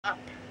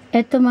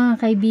Ito mga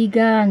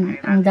kaibigan,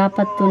 ang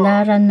dapat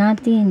tularan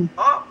natin.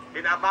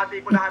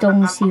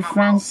 Itong si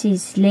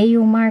Francis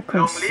Leo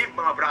Marcos. Long live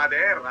mga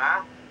brother,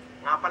 ha?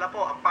 Nga pala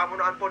po, ang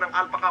pamunuan po ng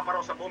Alpha Kappa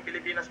sa buong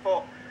Pilipinas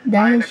po.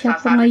 Dahil siya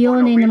po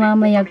ngayon ay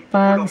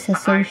namamayagpag sa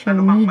social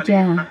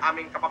media.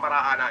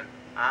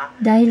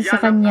 Dahil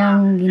sa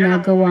kanyang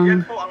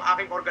ginagawang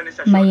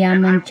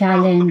Mayaman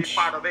Challenge.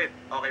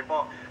 Okay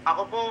po.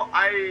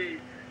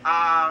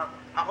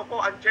 Ako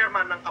po ang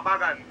chairman ng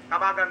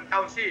Kabagan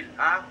Council,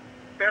 ha?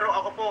 Pero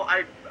ako po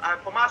ay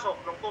pumasok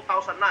noong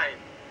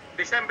 2009,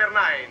 December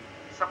 9,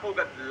 sa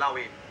Pugad,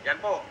 Lawin. Yan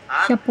po.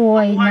 Siya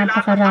po ay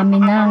napakarami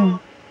ng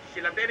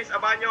sila Dennis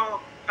Abanyo,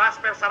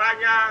 Casper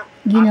Saranya,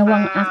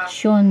 ginawang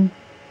aksyon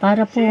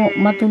para po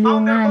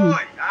matulungan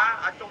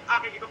at yung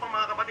aking iba pang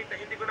mga kapatid na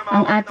hindi ko na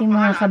ang ating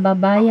mga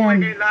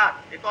kababayan.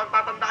 Ito ang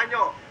tatandaan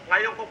nyo.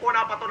 Ngayon ko po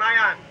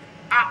napatunayan,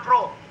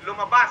 ACRO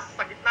lumabas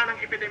sa gitna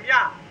ng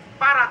epidemya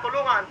para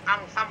tulungan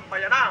ang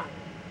sambayanang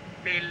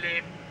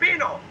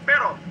Pilipino.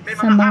 Pero may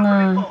sa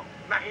mga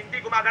na hindi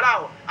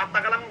gumagalaw at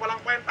tagalang walang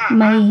kwenta.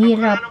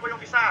 Mahihirap. Ko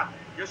yung isa,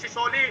 yung si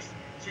Solis,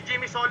 si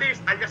Jimmy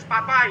Solis, alias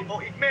Papay o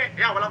Igme.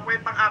 Yan, walang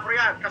kwentang ACRO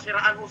yan.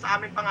 Kasiraan ho sa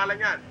aming pangalan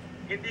yan.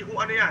 Hindi ho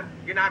ano yan.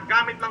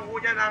 Ginagamit lang ho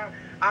niya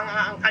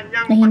ang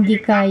kanyang na hindi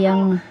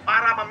kayang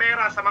para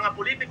mamera sa mga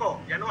politiko.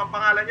 Yan ho ang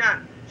pangalan yan.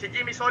 Si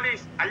Jimmy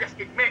Solis, alias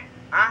Igme.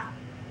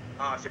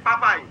 Si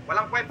Papay,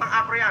 walang kwentang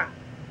ACRO yan.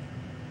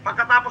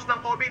 Pagkatapos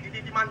ng COVID,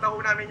 ididimanda ho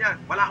namin yan.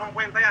 Wala akong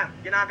kwenta yan.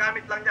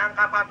 Ginagamit lang niya ang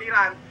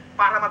kapatiran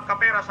para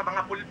magkapera sa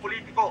mga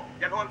politiko.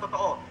 Yan ho ang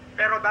totoo.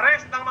 Pero the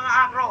rest ng mga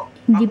ACRO,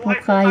 hindi po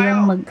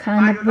kayang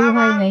maghanap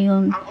buhay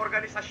ngayon. Ang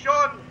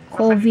organisasyon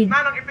COVID-19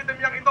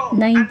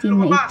 na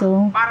ito.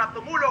 Para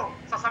tumulong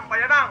sa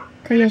sambayanang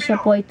Kaya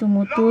siya po ay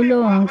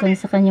tumutulong hanggang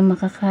sa kanyang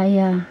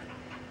makakaya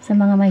sa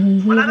mga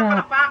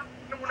mahihirap.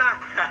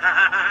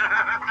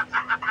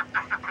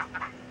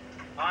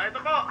 Ito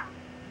po.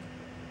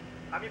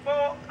 Kami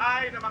po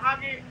ay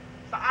namahagi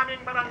sa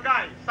aming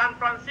barangay, San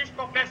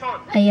Francisco,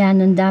 Quezon. Ayan,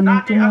 ang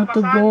daming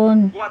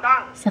tumutugon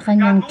sa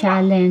kanyang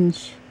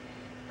challenge.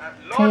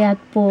 Kaya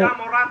po,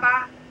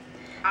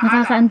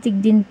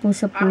 nakakaantig din po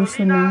sa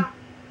puso na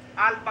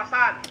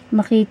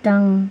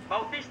makitang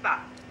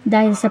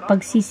dahil sa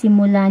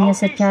pagsisimula niya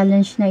sa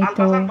challenge na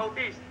ito,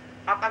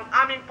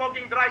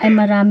 ay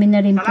marami na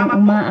rin pong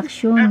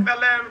umaaksyon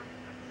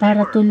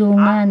para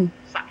tulungan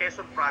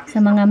sa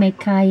mga may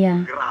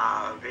kaya,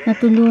 na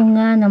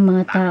tulungan ang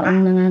mga taong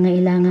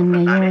nangangailangan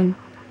ngayon.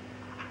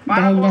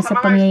 Dahil nga sa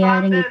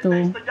pangyayaring ito,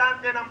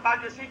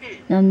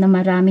 na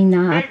maraming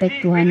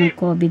naaapektuhan ng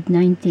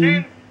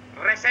COVID-19.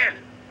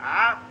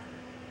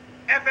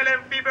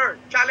 FLM Fever,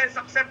 challenge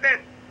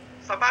accepted.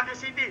 Sa Baguio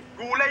City,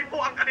 gulay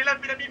po ang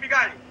kanilang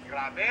pinabibigay.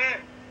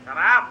 Grabe,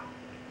 sarap.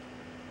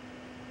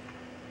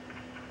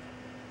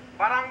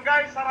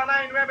 Barangay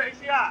Saranay, Nueva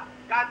Ecija,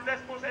 God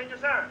bless po sa inyo,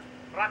 sir.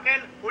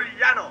 Raquel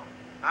Juliano,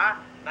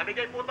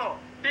 namigay po to.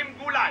 Team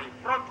Gulay,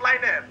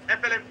 frontliner,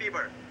 FLM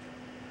Fever.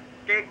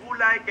 Kay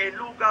Gulay, kay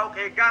Lugaw,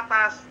 kay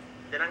Gatas,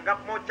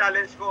 tinanggap mo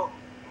challenge ko,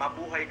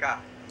 mabuhay ka.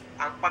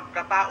 Ang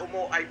pagkatao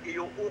mo ay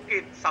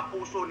iuukit sa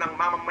puso ng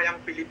mamamayang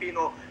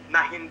Pilipino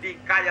na hindi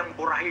kayang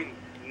burahin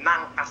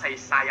ng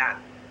kasaysayan.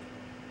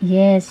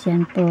 Yes,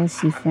 yan po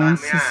si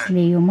Francis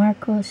Leo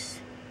Marcos.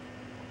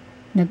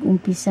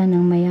 Nag-umpisa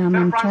ng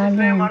Mayaman Challenge.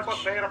 Leo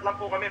Marcos, mahirap lang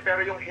po kami,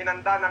 pero yung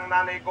hinanda ng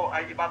nanay ko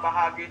ay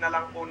ibabahagi na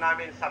lang po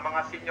namin sa mga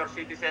senior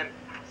citizen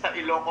sa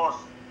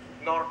Ilocos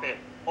Norte,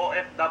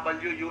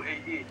 OFW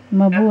UAE.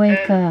 Mabuhay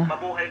ka.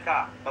 Mabuhay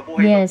ka.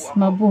 Yes,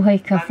 mabuhay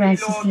ka,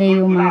 Francis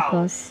Leo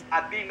Marcos.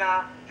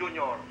 Adina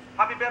Jr.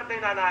 Happy birthday,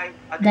 nanay.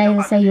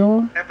 Dahil sa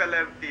iyo,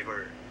 FLM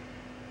Fever.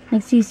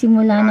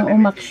 Nagsisimula ng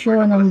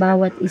umaksyon ng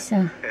bawat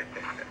isa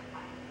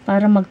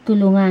para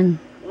magtulungan.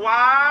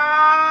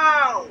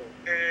 Wow!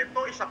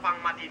 Ito isa pang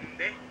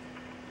matindi.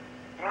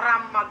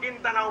 From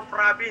Maguindanao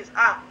Province.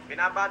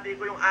 Binabati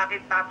ko yung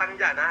aking tatang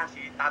dyan,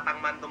 si Tatang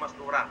Mando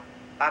Mastura.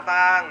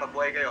 Tatang,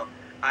 mabuhay kayo.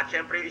 At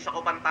syempre, isa ko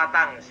pang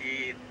tatang,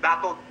 si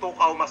Dato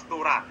Tukaw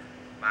Mastura.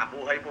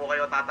 Mabuhay po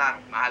kayo, tatang.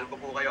 Mahal ko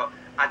po kayo.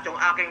 At yung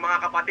aking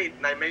mga kapatid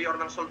na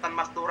mayor ng Sultan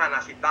Mastura na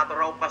si Dato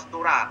Raul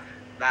Mastura,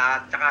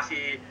 at saka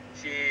si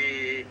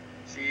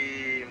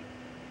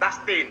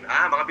Dustin,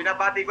 mga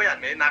binabati ko yan.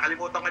 May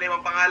nakalimutan ko na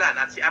yung pangalan.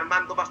 At si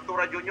Armando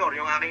Mastura Jr.,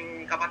 yung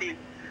aking kapatid.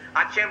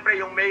 At syempre,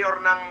 yung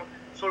mayor ng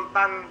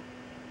Sultan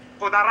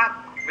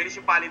Kudarat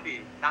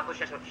Municipality, Dato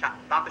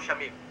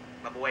Shamim.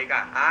 Mabuhay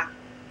ka,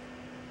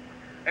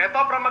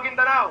 Eto, from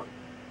Maguindanao,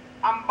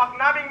 ambag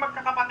naming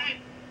magkakapatid,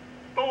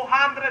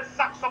 200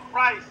 sacks of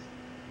rice.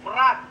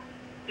 Brad,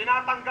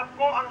 tinatanggap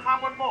ko ang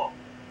hamon mo.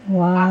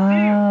 Wow.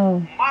 Azir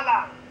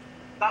Malang,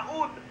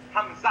 Daud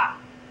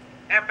Hamza,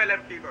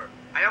 FLM Fever.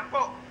 Ayan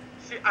po,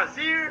 si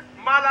Azir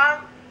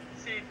Malang,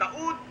 si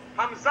Daud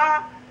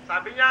Hamza,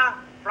 sabi niya,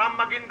 from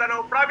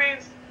Maguindanao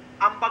Province,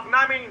 ambag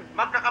naming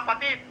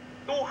magkakapatid,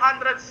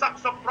 200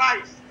 sacks of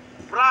rice.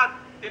 Brad,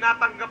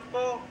 tinatanggap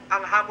ko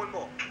ang hamon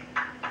mo.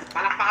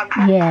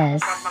 Palakpakan yes.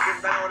 From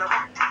Maguindanao na to.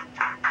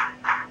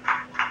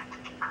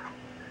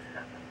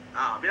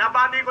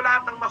 Binabati ko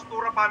lahat ng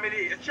Mastura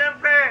family. At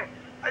syempre,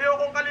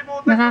 ayokong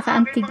kalimutan.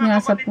 Nakakaantig nga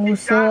sa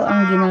puso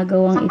ang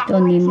ginagawang ito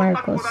ni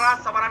Marcos,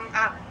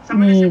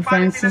 ni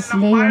Francis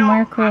Leo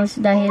Marcos,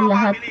 dahil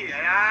lahat.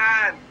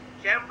 Ayan.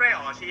 Syempre,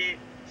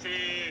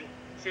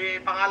 si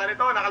pangalan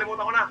nito,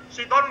 nakalimutan ko na.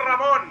 Si Don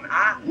Ramon.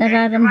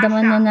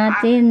 Nararamdaman na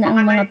natin na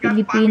ang mga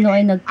Pilipino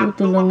ay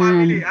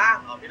nagtutulungan.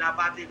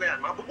 Binabati ko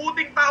yan. Mga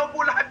bubuting tao po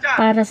lahat yan.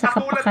 Para sa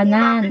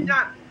kapakanan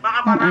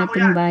ng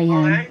ating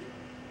bayan. Okay?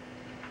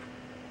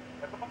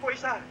 Ito pa po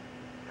isa.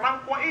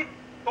 Frank Wait,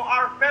 to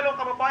our fellow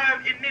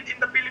kababayan in need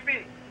in the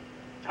Philippines.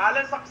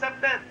 Challenge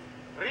accepted.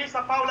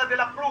 Risa Paula de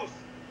la Cruz.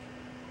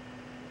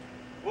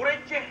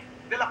 Uriche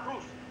de la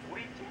Cruz.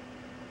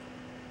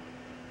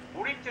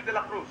 Uriche de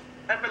la Cruz.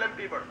 FLM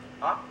fever.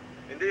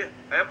 Hindi.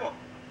 Ayan po.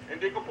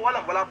 Hindi ko po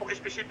alam. Wala pong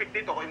specific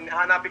dito.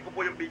 Hanapin ko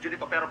po yung video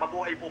dito. Pero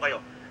mabuhay po kayo.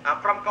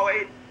 From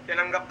Kuwait,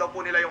 tinanggap daw po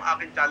nila yung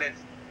aking challenge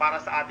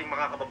para sa ating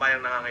mga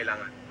kababayang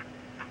nangangailangan.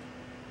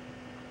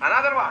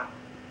 Another one.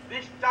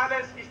 This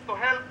challenge is to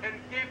help and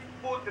give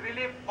food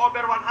relief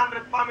over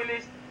 100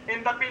 families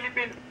in the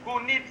Philippines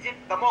who need it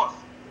the most.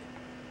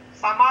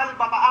 Samal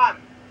Bataan,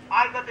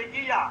 Aida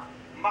Teguia,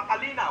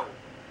 Makalinaw,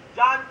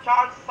 John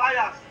Charles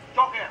Sayas,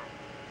 Joker,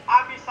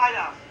 Abby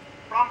Sayas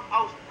from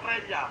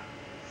Australia,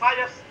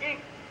 Sayas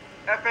Inc.,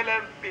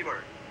 FLM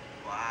Fever.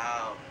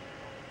 Wow.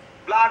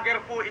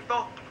 Vlogger po ito.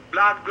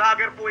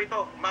 Vlogger po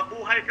ito.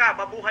 Mabuhay ka,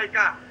 mabuhay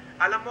ka.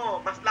 Alam mo,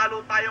 mas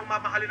lalo tayong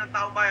mamahalin ng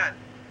taong bayan.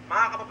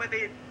 Mga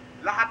kapatid,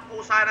 lahat po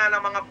sana ng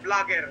mga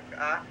vlogger,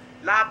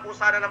 lahat po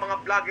sana ng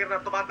mga vlogger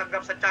na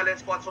tumatanggap sa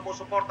challenge ko at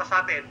sumusuporta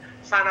sa atin,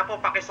 sana po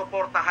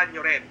pakisuportahan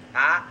nyo rin.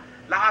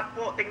 Lahat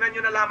po, tingnan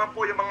nyo na lamang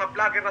po yung mga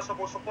vlogger na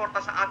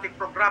sumusuporta sa ating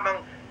programang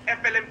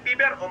FLM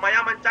Fever o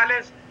Mayaman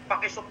Challenge.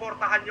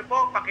 Pakisuportahan nyo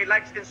po,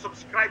 paki-likes and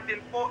subscribe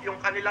din po yung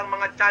kanilang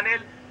mga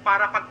channel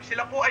para pag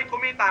sila po ay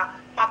kumita,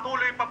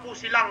 patuloy pa po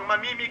silang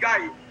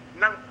mamimigay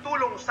ng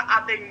tulong sa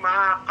ating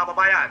mga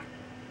kababayan.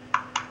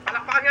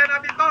 Palakpakan nga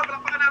natin to,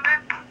 palakpakan natin.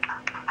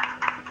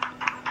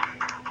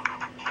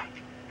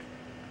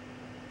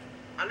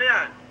 Ano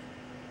yan?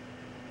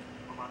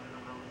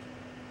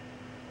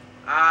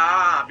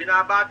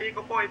 Binabati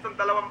ko po itong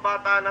dalawang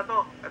bata na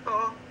to.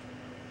 Ito,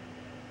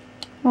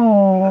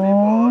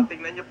 Oh.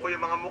 Tingnan niyo po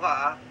yung mga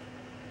mukha,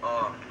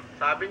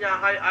 sabi niya,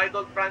 hi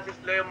Idol Francis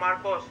Leo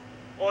Marcos,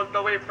 all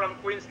the way from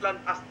Queensland,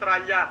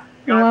 Australia.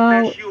 God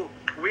bless you.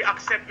 We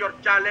accept your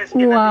challenge.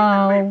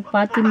 Wow,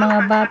 pati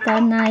mga bata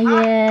na,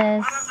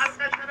 yes.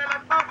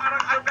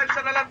 Parang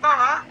alkansya na lang to,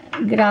 ha?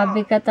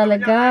 Grabe ka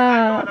talaga,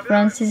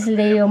 Francis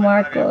Leo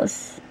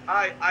Marcos.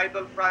 Hi,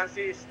 Idol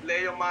Francis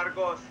Leo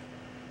Marcos.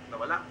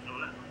 Nawala?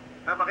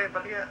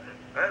 Pati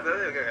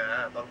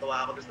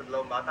tontuwa ako sa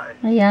dalawang bata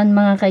Ayan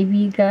mga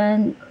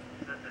kaibigan,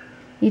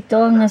 ito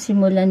ang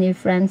nasimula ni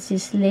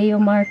Francis Leo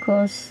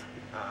Marcos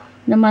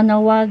na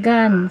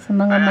manawagan sa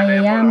mga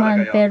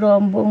mayayaman, pero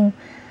ang buong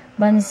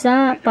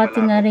bansa,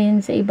 pati na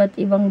rin sa iba't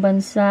ibang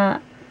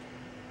bansa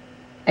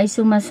ay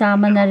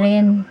sumasama na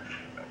rin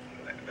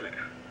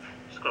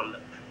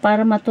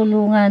para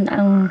matulungan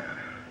ang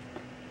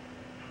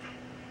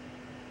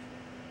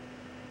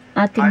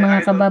ating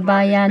mga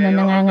kababayan na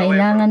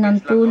nangangailangan ng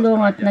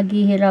tulong at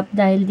naghihirap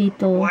dahil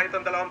dito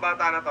itong dalawang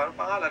bata na to. Anong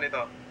pangalan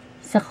nito?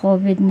 Sa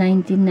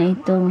COVID-19 na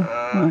ito,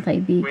 mga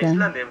kaibigan.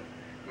 Queensland,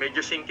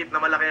 medyo singkit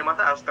na malaki yung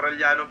mata.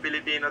 Australianong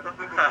Pilipino to.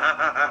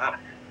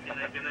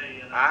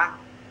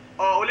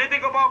 Ulitin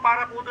ko po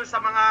para po dun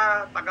sa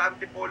mga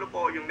taga-Antipolo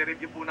po, yung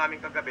nireview po namin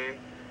kagabi,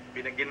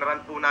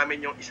 pinag-ginran po namin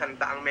yung 100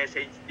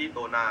 message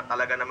dito na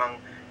talaga namang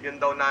yun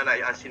daw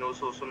nanay, ang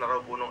sinususo na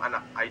raw po nung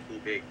anak ay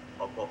tubig.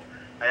 Opo.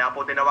 Kaya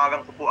po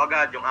tinawagan ko po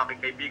agad yung aking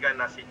kaibigan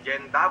na si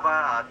Jen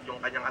Daba at yung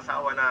kanyang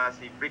asawa na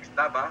si Briggs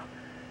Daba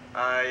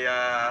ay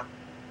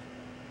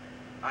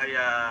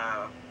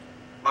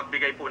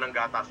magbigay po ng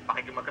gatas.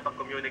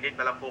 Makikipag-communicate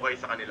na lang po kayo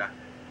sa kanila.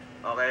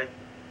 Okay?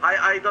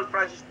 Hi Idol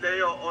Francis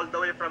Leo, all the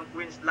way from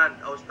Queensland,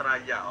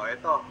 Australia.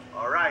 Ito.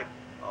 Alright.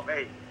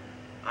 Okay.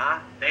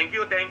 Thank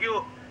you.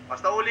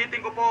 Basta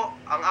ulitin ko po,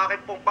 ang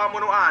akin pong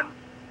pamunuan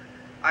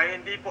ay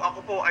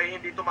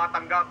hindi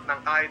tumatanggap ng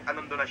kahit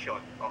anong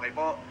donasyon. Okay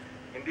po?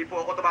 Hindi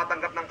po ako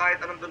tumatanggap ng kahit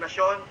anong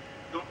donasyon.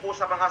 Doon po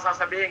sa mga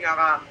sasabihin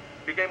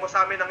bigay mo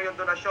sa amin ng iyong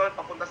donasyon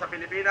papunta sa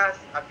Pilipinas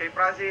at kay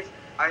Francis,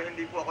 ay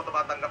hindi po ako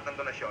tumatanggap ng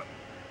donasyon.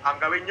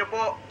 Ang gawin nyo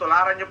po,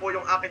 tularan nyo po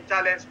yung aking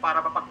challenge para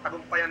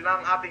mapagtagumpayan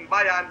ng ating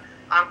bayan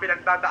ang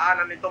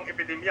pinagdadaanan nitong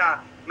epidemya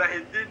na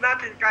hindi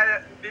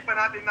pa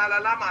natin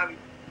nalalaman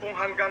kung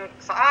hanggang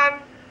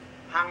saan,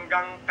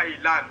 hanggang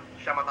kailan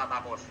siya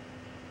matatapos.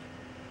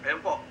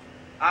 Ayun po.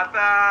 At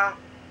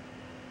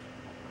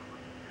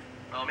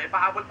may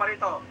pahabol pa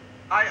rito.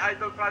 Hi,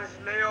 Idol Francis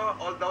Leo,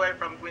 all the way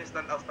from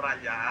Queensland,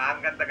 Australia. Ang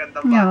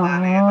ganda-gandang bata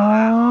na ito.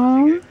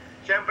 Sige.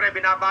 Siyempre,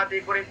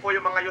 binabati ko rin po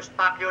yung mga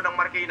Eustakyo ng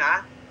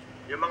Marikina.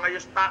 Yung mga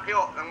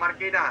Eustakyo ng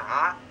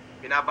Marikina,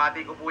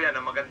 binabati ko po yan.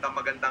 Ang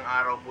magandang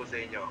araw po sa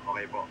inyo.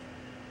 Okay po.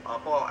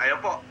 Opo, ayun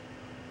po.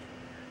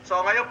 So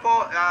ngayon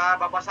po,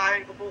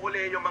 babasahin ko po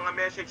uli yung mga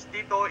message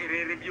dito.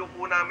 I-review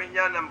po namin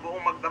yan ng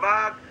buong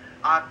magdamag.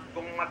 At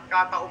kung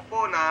magkataon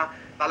po na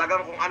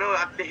talagang kung ano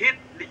at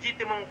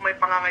legitimong may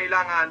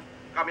pangangailangan,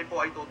 kami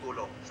po ay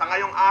tutulong. Sa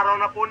ngayong araw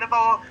na po na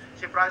to,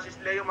 si Francis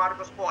Leo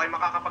Marcos po ay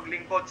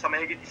makakapaglingkod sa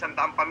mahigit 100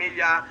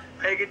 pamilya,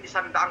 mahigit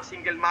 100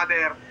 single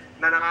mother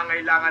na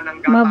nangangailangan ng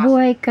gatas.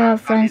 Mabuhay ka,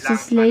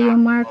 Francis Leo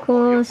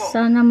Marcos.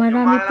 Sana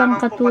marami pang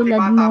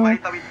katulad mo.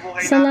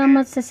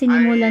 Salamat sa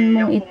sinimulan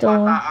mong ito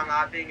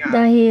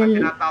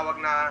dahil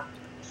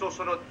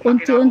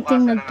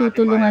unti-unting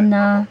nagtutulungan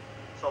na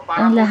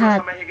ang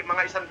lahat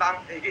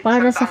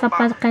para sa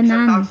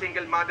kapakanan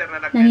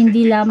na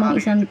hindi lamang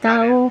isang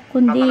tao,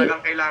 kundi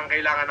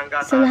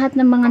sa lahat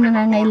ng mga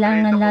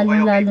nangangailangan,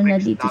 lalong-lalo na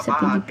dito sa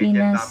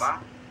Pilipinas.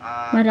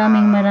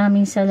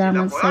 Maraming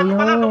salamat sa iyo,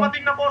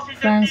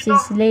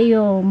 Francis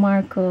Leo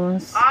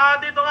Marcos.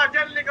 Dito nga,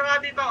 Jen, liga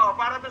nga dito,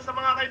 para doon sa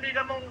mga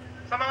kaibigan mong,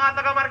 sa mga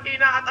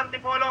taga-Marikina at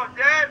Antipolo.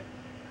 Jen,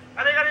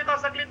 halika dito,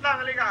 saglit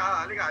lang, halika,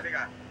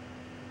 halika.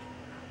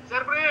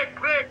 Sir, break,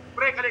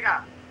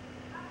 halika.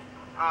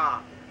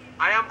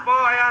 Ayan po,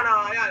 ayan.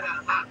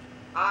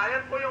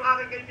 Ayan po yung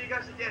aking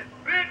kaibigan si Jen.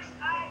 Briggs!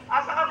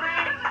 Asa ka,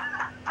 Briggs?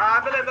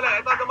 Dali.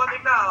 Ito,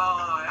 dumating na.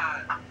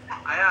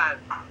 Ayan.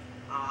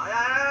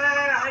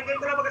 Ay, kayo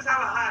dalawa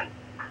mag-asawa.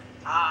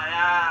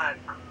 Ayan.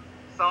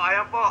 So,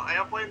 ayan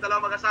po yung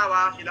dalawa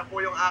mag-asawa. Sila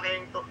po yung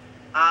aking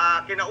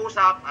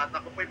kinausap at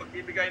ako po yung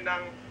magbibigay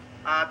ng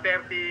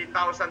 30,000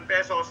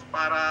 pesos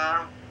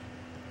para,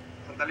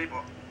 sandali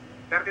po,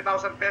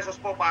 30,000 pesos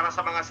po para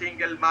sa mga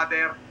single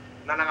mother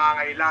na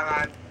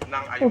nangangailangan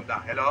ng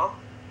ayuda. Hello?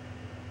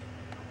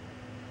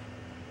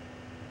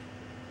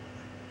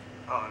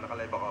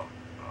 Nakalive ako.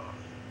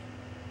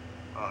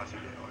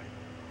 Sige, okay.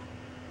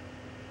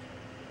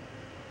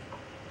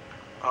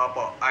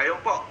 Opo,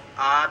 ayun po.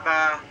 At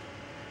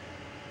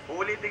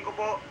uulitin ko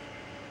po,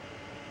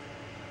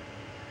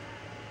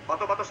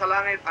 bato-bato sa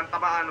langit, ang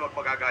tamaan, huwag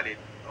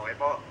pagagalit. Okay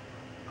po?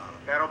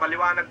 Pero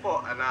maliwanag po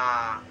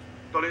na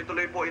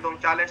tuloy-tuloy po itong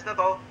challenge na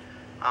to.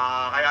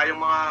 Kaya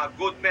yung mga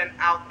good men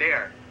out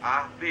there,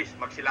 please,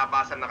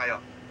 magsilabasan na kayo.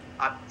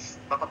 At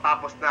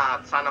matatapos na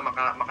at sana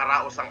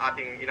makaraos ang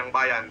ating inang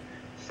bayan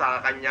sa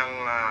kanyang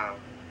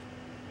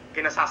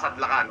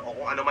kinasasadlakan o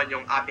kung ano man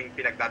yung ating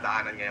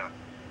pinagdadaanan ngayon.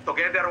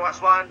 Together as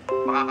one,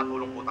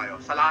 makakatulong po tayo.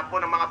 Sa lahat po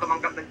ng mga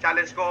tumanggap ng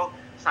challenge ko,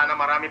 sana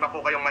marami pa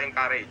po kayong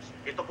ma-encourage.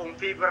 Ito pong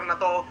fever na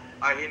to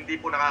ay hindi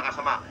po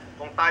nakakasama.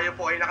 Kung tayo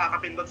po ay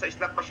nakakapindot sa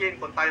slot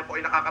machine, kung tayo po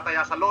ay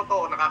nakakataya sa loto,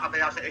 o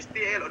nakakataya sa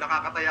STL, o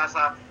nakakataya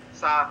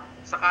sa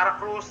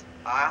Caracruz,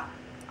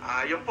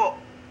 yun po.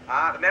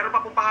 Meron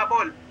pa pong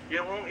pahabol.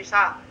 Yung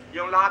isa,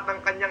 yung lahat ng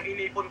kanyang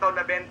inipon daw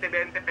na 20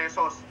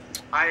 pesos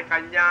ay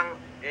kanyang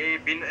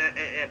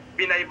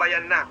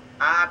binaybayan na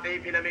at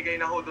pinamigay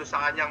na ho doon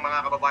sa kanyang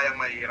mga kababayang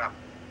mahihirap.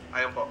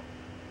 Ayun po.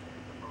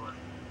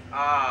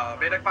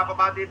 May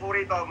nagpapabati po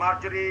rito,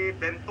 Marjorie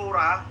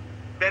Ventura,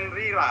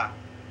 Benrira,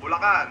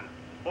 Bulacan,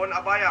 Bon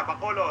Abaya,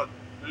 Bacolod,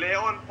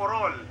 Leon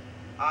Porol,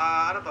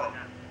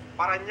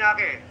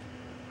 Paranaque,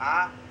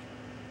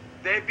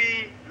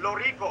 Debbie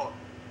Lorico,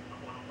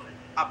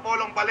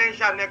 Apolong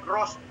Valencia,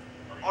 Negros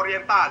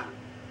Oriental,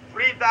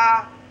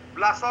 Frida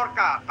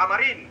Blasorca,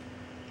 Camarin,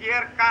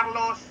 Kier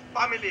Carlos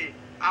Family,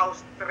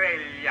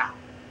 Australia.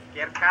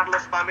 Kier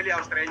Carlos Family,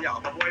 Australia.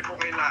 Mabuhay po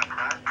kayo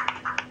lahat,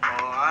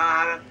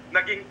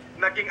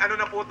 naging ano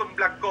na po itong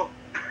vlog ko.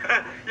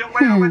 Yung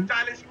Mayaman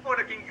Challenge po,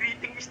 naging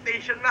greeting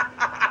station na.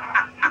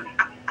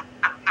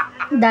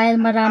 Dahil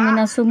marami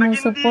na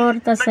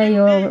sumusuporta sa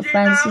iyo,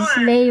 Francis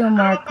Leo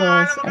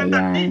Marcos.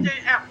 Ayan.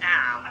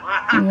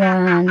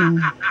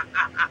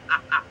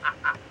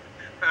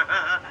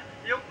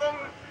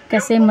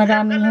 Kasi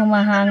maraming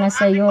humahanga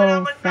sa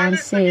iyo,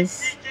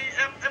 Francis.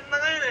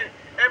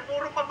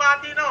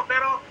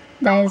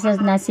 Dahil sa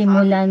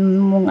nasimulan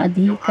mong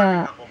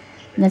adhika,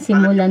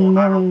 nasimulan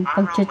mong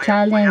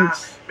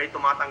pag-challenge. May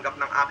tumatanggap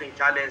ng aking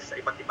challenge sa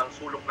iba't ibang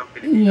sulok ng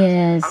Pilipinas.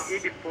 Yes. Ang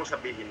ibig po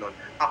sabihin nun,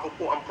 ako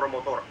po ang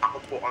promotor,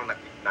 ako po ang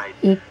nag-ignite.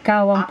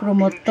 Ikaw ang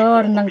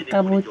promotor ng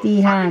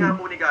kabutihan. Sabi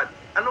nga po ni God,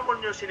 ano po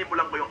yung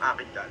sinimulan ko yung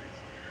aking challenge?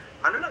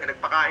 Ano lang,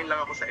 nagpakain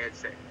lang ako sa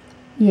EDSE.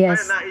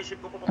 Yes.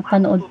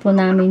 Napanood po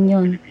namin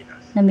yun.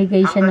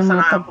 Namigay siya ng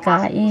mga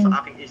pagkain.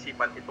 Sa aking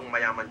isipan itong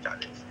Mayaman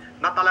Challenge.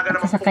 Na talaga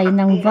naman sakay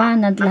ng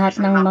van at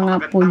lahat ng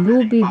mga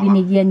pulubi,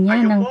 binigyan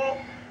niya ng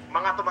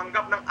mga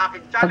tumanggap ng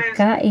aking challenge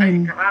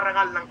pagkain. Ay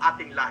ikararangal ng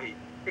ating lahi.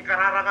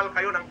 Ikararangal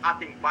kayo ng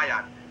ating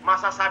bayan.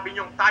 Masasabi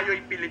niyong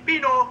tayo'y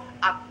Pilipino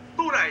at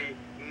tunay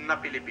na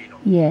Pilipino.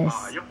 Yes.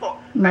 Yun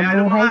po.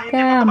 Mabuhay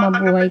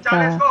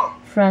ka,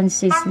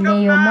 Francis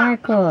Leo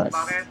Marcos.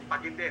 Bakit?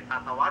 Pag hindi,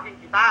 tatawagin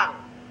kitang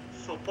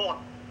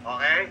support.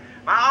 Okay?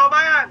 Mga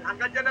kababayan,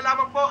 hanggang dyan na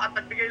lamang po at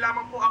nagbigay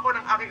lamang po ako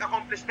ng aking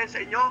accomplishment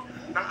sa inyo,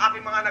 ng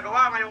aking mga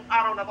nagawa ngayong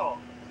araw na to.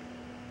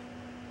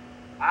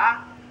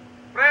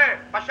 Pre,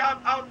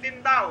 pa-shoutout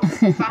din daw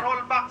sa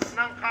rollback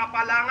ng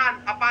Kapalangan,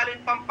 Apalin,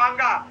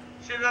 Pampanga.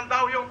 Sila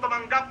daw yung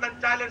tumanggap ng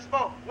challenge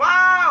mo.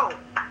 Wow!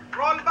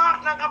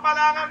 Rollback ng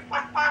Kapalangan,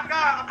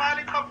 Pampanga,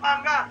 Apalin,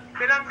 Pampanga.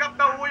 Tinanggap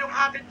daw yung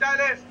ating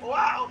challenge.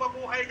 Wow,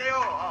 mabuhay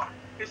kayo.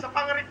 Isa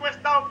pang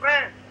request daw,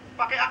 pre.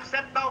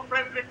 Paki-accept daw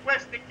friend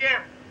request ni Kier.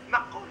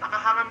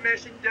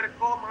 messenger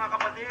ko, mga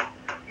kapatid.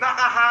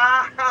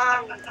 Nakahang!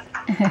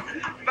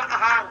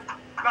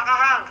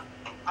 Nakahang!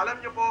 Alam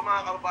niyo po,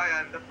 mga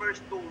kababayan, the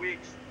first 2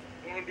 weeks,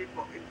 hindi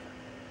po,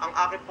 ang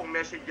akin pong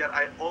messenger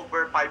ay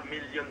over 5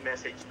 million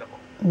message na po.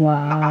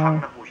 Wow. Nakahang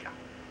na po siya.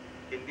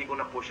 Hindi ko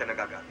na po siya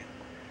nagagamit.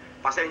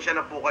 Pasensya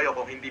na po kayo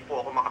kung hindi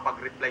po ako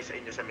makapag-reply sa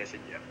inyo sa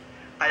messenger.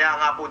 Kaya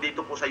nga po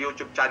dito po sa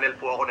YouTube channel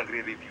po ako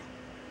nagre-review.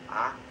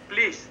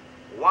 Please,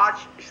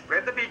 watch,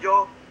 spread the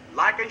video,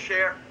 like and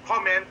share,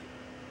 comment,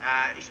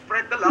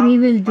 spread the love. We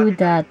will do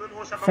that,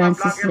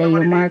 Francis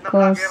Leo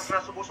Marcos.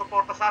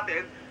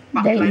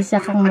 Dahil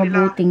isa kang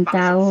mabuting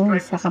tao,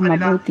 isa kang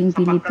mabuting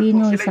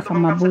Pilipino, isa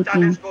kang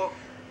mabuting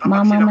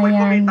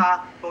mamamayan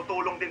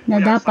na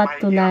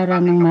dapat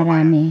tularan ng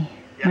marami.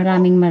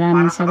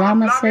 Maraming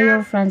salamat sa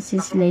iyo,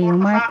 Francis Leo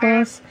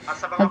Marcos.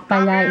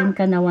 Pagpalain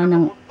ka nawa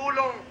ng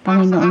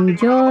Panginoong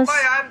Diyos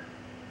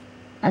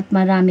at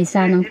marami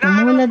sanang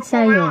tumulad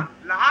sa iyo.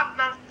 Lahat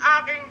ng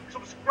aking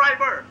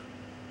subscriber,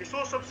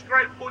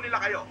 isusubscribe po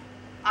nila kayo.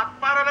 At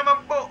para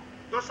naman po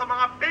doon sa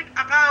mga fake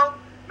account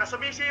na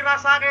sumisira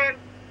sa akin,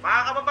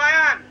 mga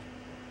kababayan,